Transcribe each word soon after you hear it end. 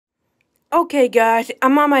Okay guys,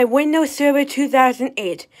 I'm on my Windows Server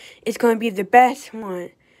 2008. It's gonna be the best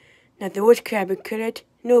one. Now the witch crab could it?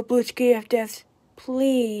 No blue screen of deaths,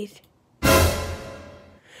 please.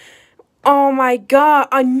 Oh my god,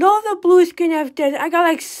 another blue screen of deaths. I got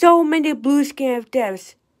like so many blue screen of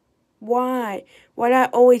deaths. Why? Why'd I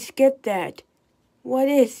always get that? What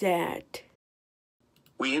is that?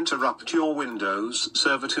 We interrupt your Windows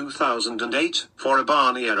Server 2008 for a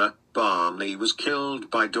Barney error. Barney was killed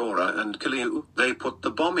by Dora and Caillou. They put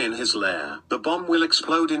the bomb in his lair. The bomb will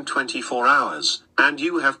explode in 24 hours, and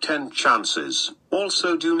you have 10 chances.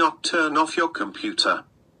 Also, do not turn off your computer.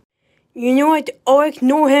 You know what? I'll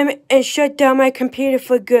ignore him and shut down my computer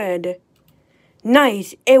for good.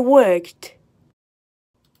 Nice, it worked.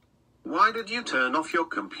 Why did you turn off your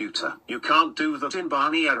computer? You can't do that in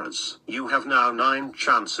Barney Errors. You have now 9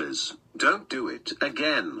 chances. Don't do it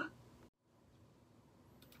again.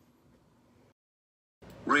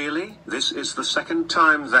 Really? This is the second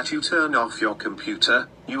time that you turn off your computer.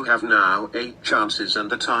 You have now 8 chances and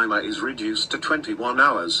the timer is reduced to 21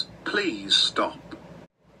 hours. Please stop.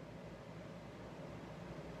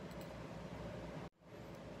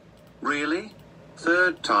 Really?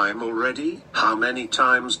 Third time already? How many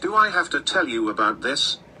times do I have to tell you about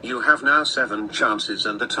this? You have now 7 chances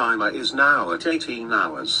and the timer is now at 18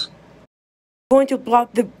 hours. I'm going to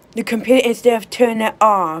block the computer instead of turning it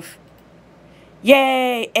off.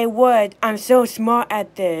 Yay, it worked. I'm so smart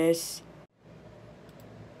at this.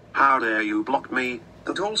 How dare you block me?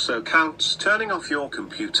 That also counts turning off your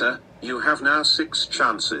computer. You have now 6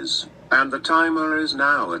 chances, and the timer is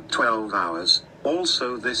now at 12 hours.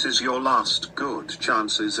 Also, this is your last good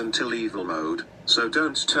chances until evil mode, so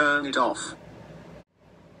don't turn it off.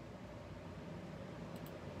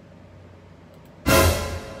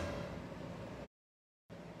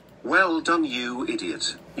 Well done, you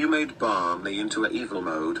idiot. You made Barney into a evil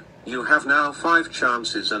mode. You have now 5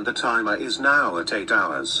 chances and the timer is now at 8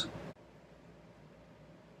 hours.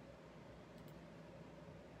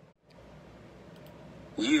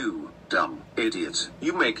 You dumb idiot.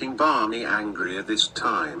 You making Barney angrier this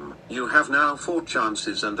time. You have now 4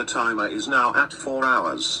 chances and the timer is now at 4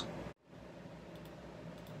 hours.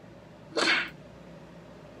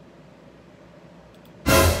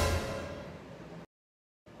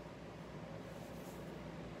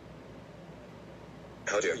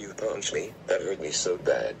 How dare you punch me? That hurt me so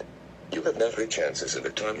bad. You have now 3 chances and the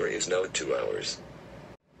timer is now at 2 hours.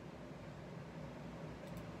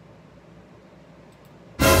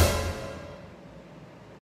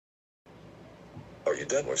 Are you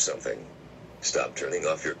dumb or something? Stop turning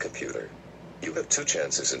off your computer. You have 2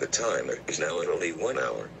 chances and the timer is now at only 1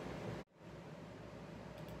 hour.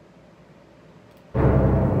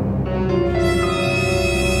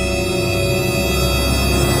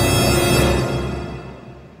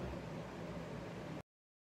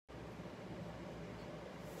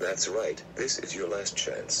 That's right, this is your last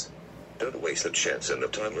chance. Don't waste the chance and the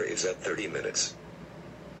timer is at 30 minutes.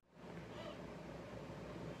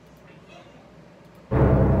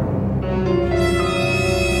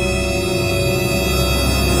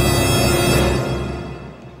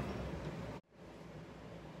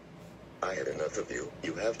 I had enough of you.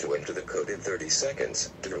 You have to enter the code in 30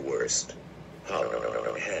 seconds. Do your worst.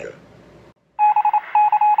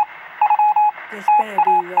 This better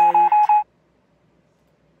be right.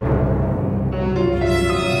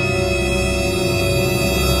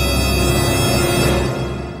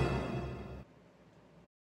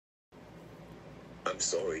 I'm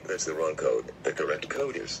sorry, that's the wrong code. The correct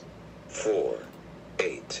code is 4,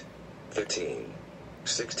 8, 13,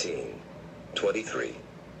 16, 23,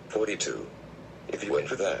 42. If you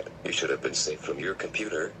enter that, you should have been safe from your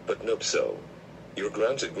computer, but nope, so. You're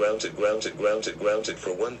grounded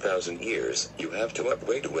for 1,000 years. You have to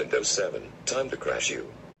upgrade to Windows 7. Time to crash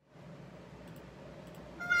you.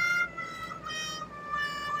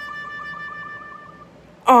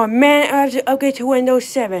 Oh man, I have to upgrade to Windows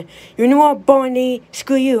 7. You know what, Barney?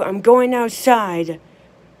 Screw you, I'm going outside.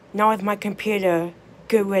 Not with my computer.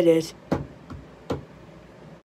 Good riddance.